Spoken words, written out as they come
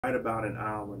right about an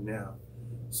hour now.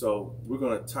 So we're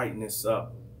going to tighten this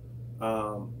up.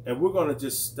 And we're going to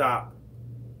just stop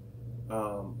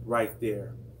right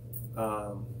there.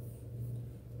 That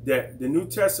the New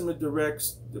Testament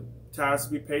directs the tithes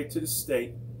to be paid to the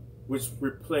state, which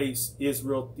replaced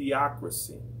Israel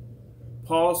theocracy.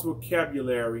 Paul's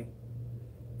vocabulary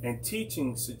and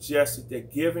teaching suggested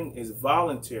that giving is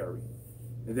voluntary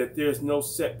and that there's no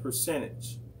set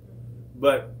percentage.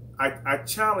 But I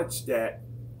challenge that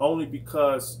only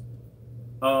because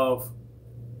of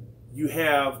you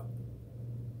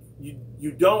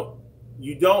don't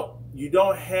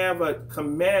have a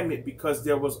commandment because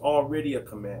there was already a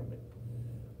commandment,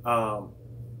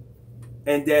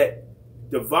 and that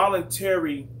the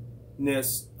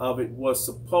voluntariness of it was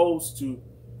supposed to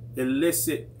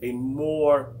elicit a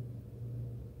more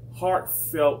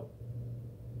heartfelt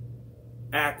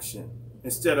action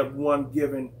instead of one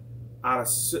given out of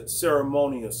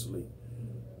ceremoniously.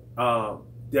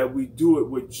 That we do it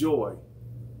with joy.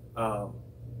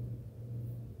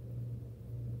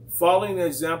 Following the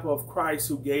example of Christ,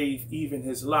 who gave even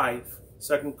his life,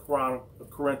 2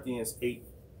 Corinthians 8,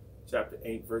 chapter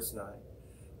 8, verse 9.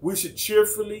 We should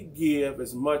cheerfully give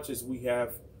as much as we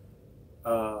have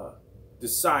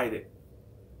decided,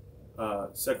 2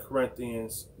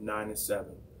 Corinthians 9 and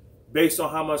 7, based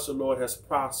on how much the Lord has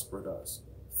prospered us,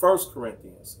 1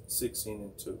 Corinthians 16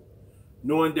 and 2,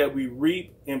 knowing that we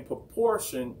reap in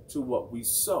proportion to what we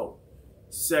sow,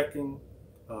 2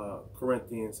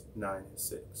 Corinthians 9 and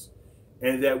 6,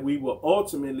 and that we will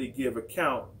ultimately give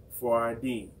account for our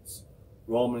deeds,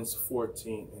 Romans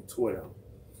 14 and 12.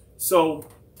 So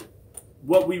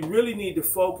what we really need to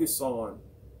focus on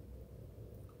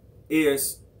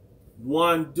is,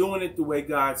 one, doing it the way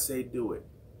God say do it,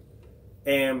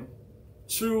 and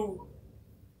true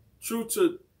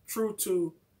to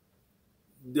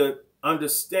the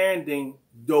understanding,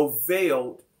 though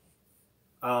veiled,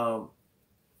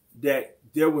 that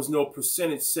there was no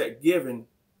percentage set given.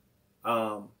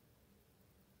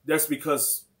 That's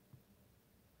because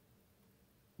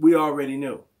we already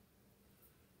knew.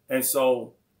 And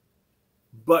so,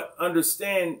 but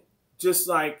understand, just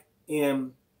like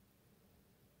in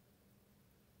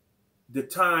the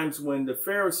times when the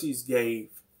Pharisees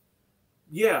gave,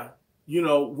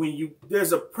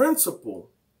 there's a principle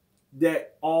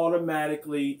that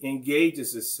automatically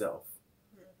engages itself.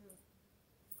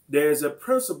 There's a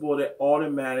principle that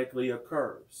automatically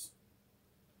occurs.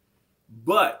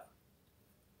 But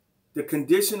the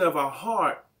condition of our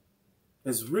heart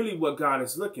is really what God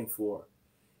is looking for.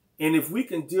 And if we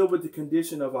can deal with the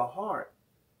condition of our heart,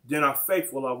 then our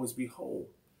faith will always be whole.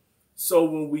 So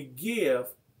when we give,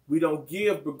 we don't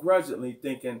give begrudgingly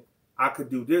thinking, I could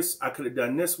do this, I could have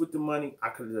done this with the money, I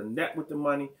could have done that with the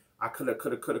money, I could have.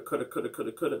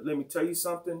 Let me tell you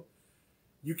something.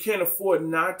 You can't afford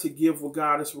not to give what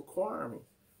God is requiring,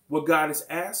 what God is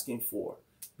asking for.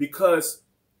 Because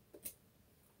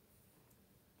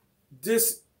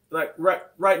this, like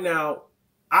right now,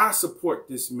 I support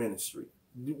this ministry.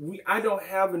 I don't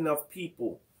have enough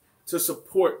people to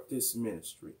support this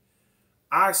ministry.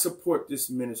 I support this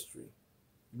ministry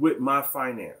with my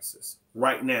finances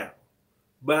right now.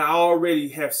 But I already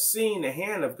have seen the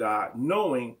hand of God,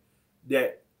 knowing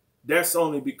that that's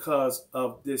only because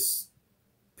of this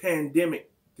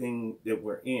pandemic thing that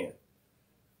we're in.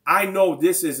 I know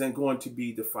this isn't going to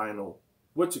be the final,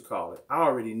 I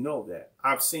already know that.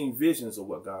 I've seen visions of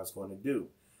what God's going to do.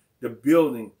 The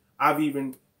building, I've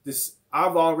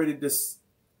already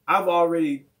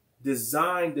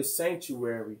designed the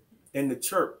sanctuary in the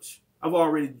church. I've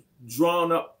already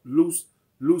drawn up loose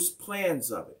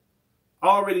plans of it. I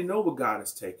already know where God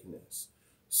is taking this.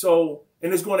 So,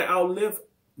 and it's going to outlive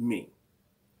me.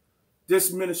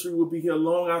 This ministry will be here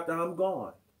long after I'm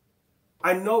gone.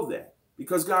 I know that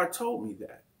because God told me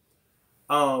that.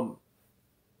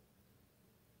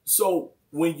 So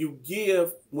when you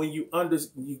give, you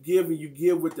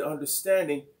give with the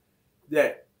understanding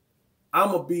that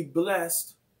I'm going to be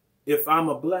blessed if I'm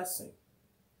a blessing.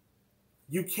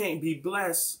 You can't be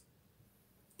blessed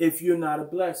if you're not a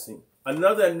blessing.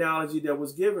 Another analogy that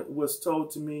was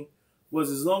told to me was,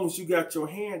 as long as you got your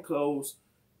hand closed,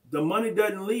 the money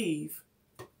doesn't leave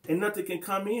and nothing can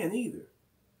come in either.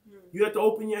 You have to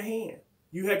open your hand.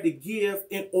 You have to give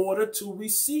in order to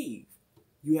receive.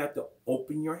 You have to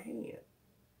open your hand.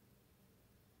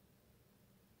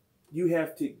 You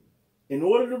have to, in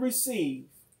order to receive,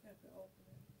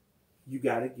 you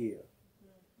got to give.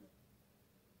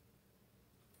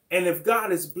 And if God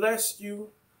has blessed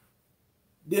you,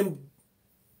 then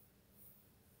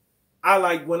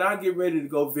when I get ready to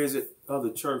go visit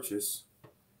other churches,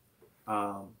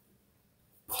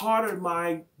 part of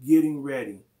my getting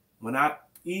ready,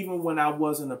 even when I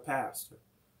wasn't a pastor,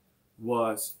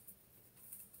 was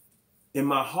in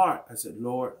my heart, I said,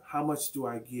 Lord, how much do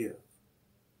I give?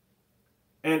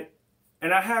 And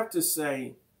I have to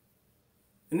say,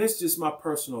 and this is just my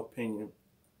personal opinion,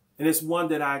 and it's one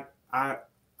that I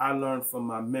learned from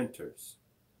my mentors,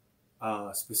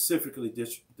 specifically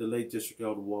the late District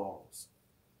Elder Walls.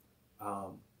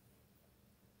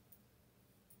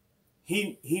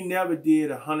 He never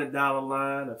did $100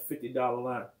 line, a $50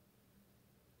 line.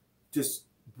 Just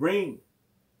bring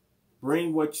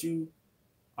what you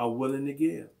are willing to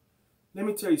give. Let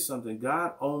me tell you something.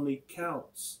 God only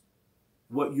counts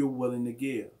what you're willing to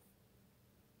give.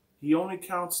 He only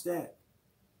counts that.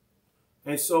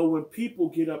 And so when people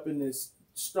get up in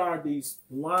start these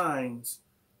lines,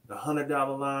 the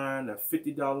 $100 line, the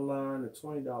 $50 line, the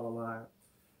 $20 line,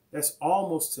 that's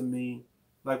almost to me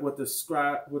like what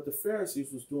the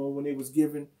Pharisees was doing when they was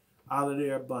giving out of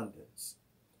their abundance.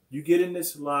 You get in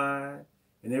this line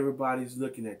and everybody's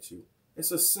looking at you.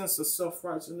 It's a sense of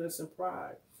self-righteousness and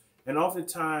pride. And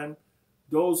oftentimes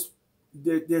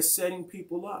they're setting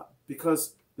people up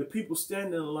because the people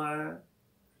standing in line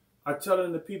are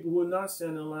telling the people who are not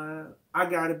standing in line, I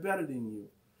got it better than you.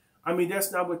 I mean,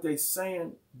 that's not what they're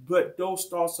saying, but those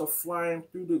thoughts are flying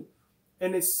through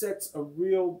and it sets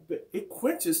it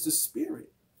quenches the spirit.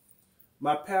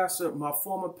 My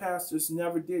former pastors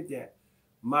never did that.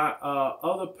 My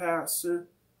other pastor,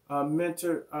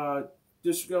 mentor,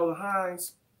 District Elder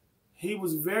Hines, he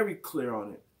was very clear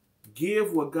on it.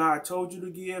 Give what God told you to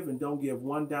give and don't give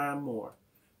one dime more.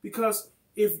 Because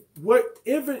it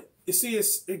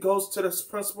goes to the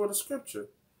principle of the scripture,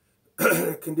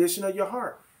 condition of your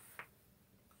heart.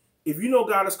 If you know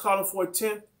God is calling for a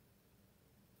 10th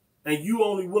and you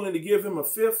only willing to give him a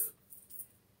 5th,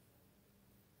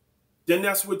 then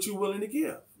that's what you're willing to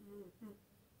give. Mm-hmm.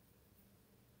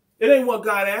 It ain't what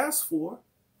God asked for.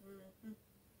 Mm-hmm.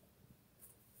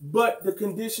 But the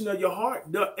condition of your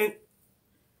heart,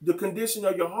 the condition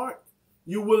of your heart,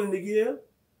 you're willing to give,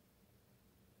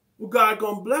 well, God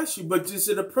gonna bless you. But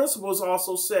just the principle is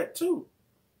also set too.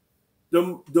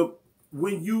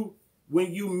 When you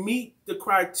meet the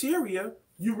criteria,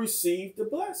 you receive the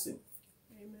blessing.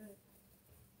 Amen.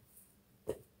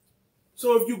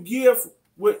 So if you give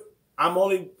what I'm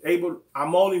only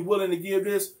willing to give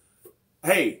this,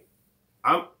 hey,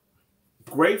 I'm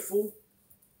grateful.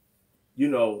 You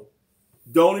know,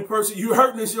 the only person you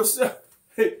hurting is yourself.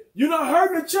 You're not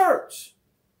hurting the church.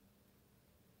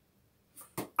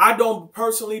 I don't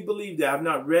personally believe that. I've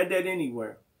not read that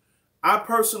anywhere. I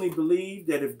personally believe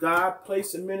that if God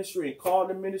placed a ministry and called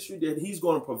a ministry, that he's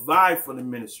going to provide for the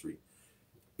ministry.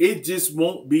 It just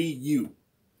won't be you.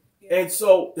 Yeah. And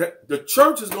so the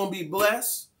church is going to be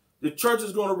blessed. The church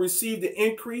is going to receive the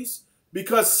increase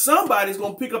because somebody's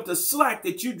going to pick up the slack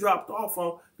that you dropped off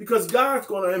on, because God's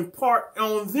going to impart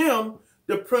on them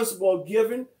the principle of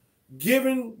giving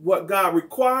what God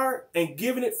required and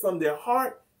giving it from their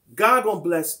heart. God going to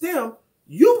bless them.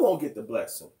 You won't get the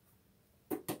blessing.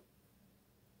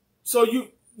 So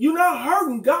you're not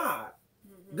hurting God.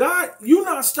 Mm-hmm. God, you're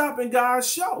not stopping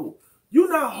God's show. You're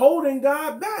not holding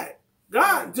God back.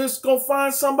 God just going to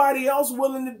find somebody else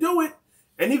willing to do it,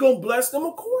 and he's going to bless them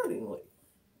accordingly.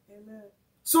 Amen.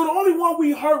 So the only one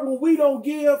we hurt when we don't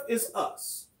give is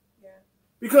us. Yeah.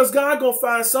 Because God going to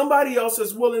find somebody else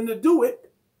that's willing to do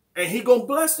it, and he's going to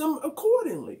bless them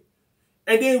accordingly.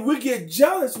 And then we get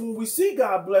jealous when we see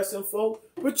God blessing folk,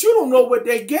 but you don't know what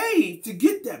they gave to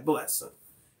get that blessing.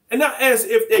 And not as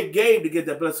if they gave to get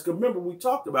that blessing. Because remember, we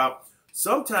talked about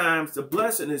sometimes the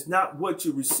blessing is not what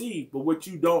you receive, but what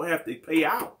you don't have to pay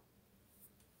out.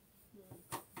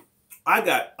 I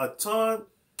got a ton.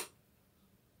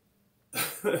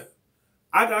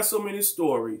 I got so many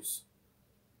stories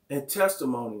and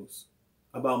testimonies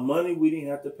about money we didn't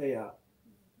have to pay out.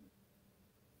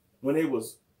 When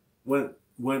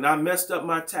I messed up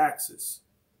my taxes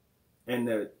and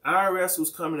the IRS was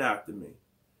coming after me,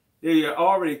 they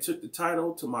already took the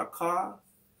title to my car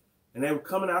and they were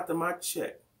coming after my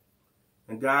check.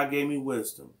 And God gave me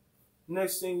wisdom.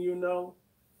 Next thing you know,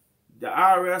 the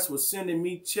IRS was sending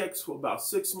me checks for about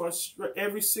 6 months straight.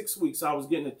 Every 6 weeks, I was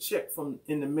getting a check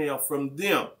in the mail from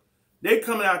them. They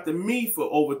coming after me for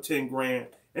over 10 grand.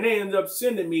 And they ended up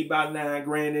sending me about 9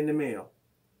 grand in the mail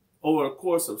over a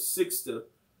course of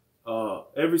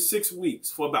every 6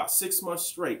 weeks for about 6 months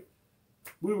straight.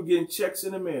 We were getting checks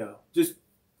in the mail.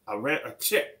 I ran a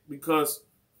check because,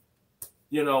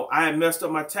 you know, I had messed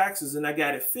up my taxes and I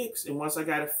got it fixed. And once I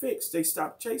got it fixed, they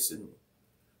stopped chasing me.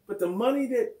 But the money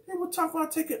that they were talking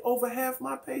about taking over half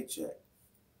my paycheck.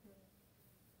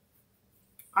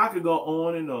 I could go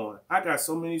on and on. I got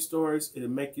so many stories, it'll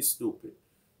make you stupid.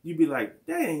 You'd be like,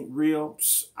 that ain't real.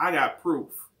 Psh, I got proof.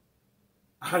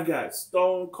 I got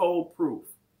stone cold proof.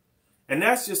 And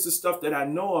that's just the stuff that I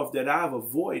know of that I've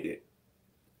avoided.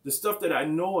 The stuff that I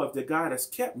know of that God has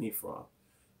kept me from.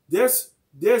 There's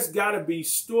got to be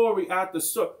story after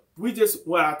story.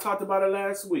 I talked about it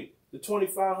last week. The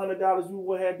 $2,500 we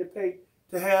would have to pay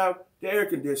to have the air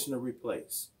conditioner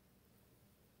replaced.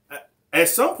 At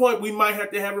some point, we might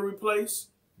have to have it replaced,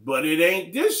 but it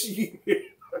ain't this year.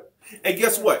 And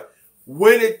guess what?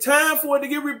 When it's time for it to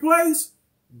get replaced,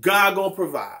 God gonna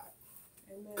provide.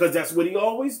 Because that's what he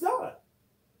always does.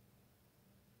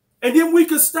 And then we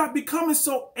could stop becoming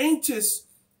so anxious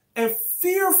and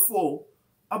fearful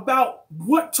about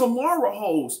what tomorrow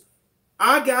holds.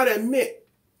 I gotta admit,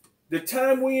 the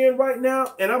time we're in right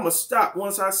now, and I'm gonna stop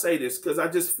once I say this because I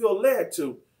just feel led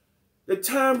to. The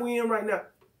time we're in right now,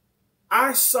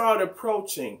 I saw it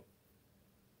approaching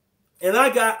and I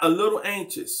got a little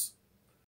anxious.